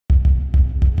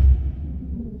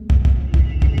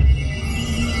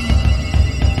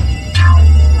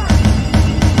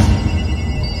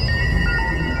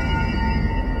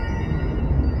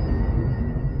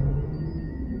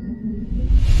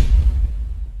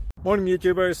Morning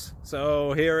YouTubers.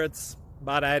 So here it's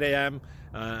about 8 a.m.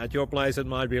 At your place it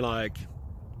might be like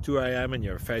 2 a.m. and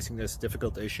you're facing this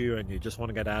difficult issue and you just want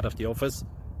to get out of the office.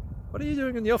 What are you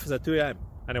doing in the office at 2 a.m.?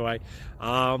 Anyway,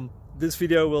 this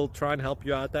video will try and help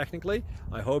you out technically.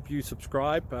 I hope you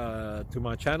subscribe to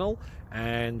my channel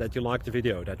and that you like the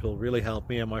video. That will really help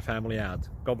me and my family out.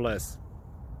 God bless.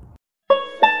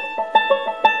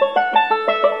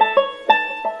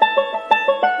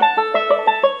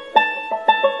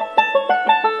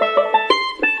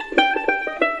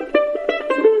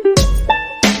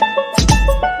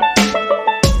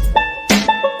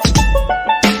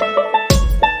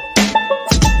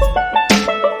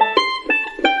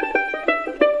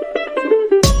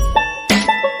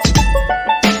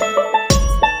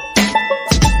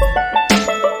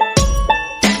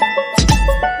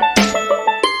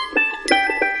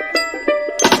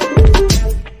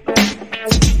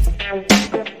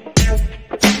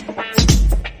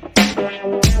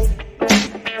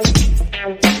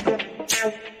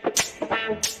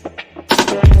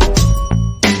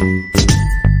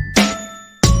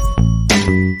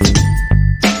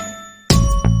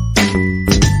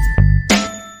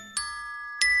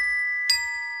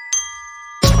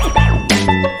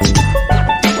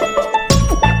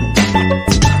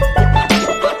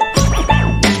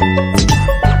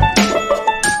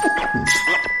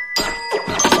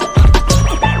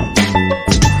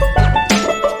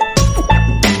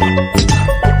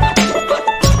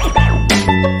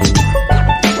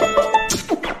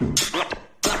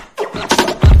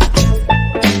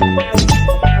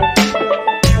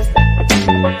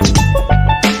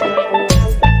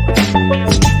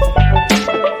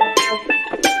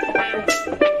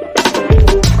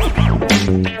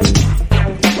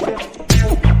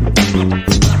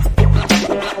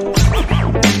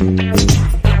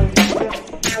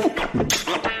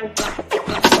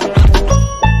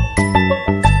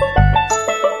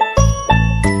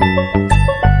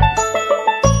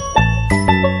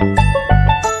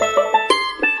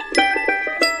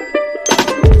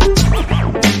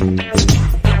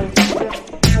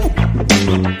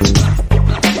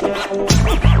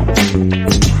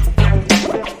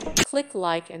 Click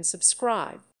like and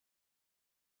subscribe.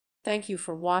 Thank you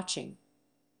for watching.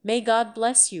 May God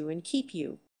bless you and keep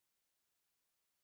you.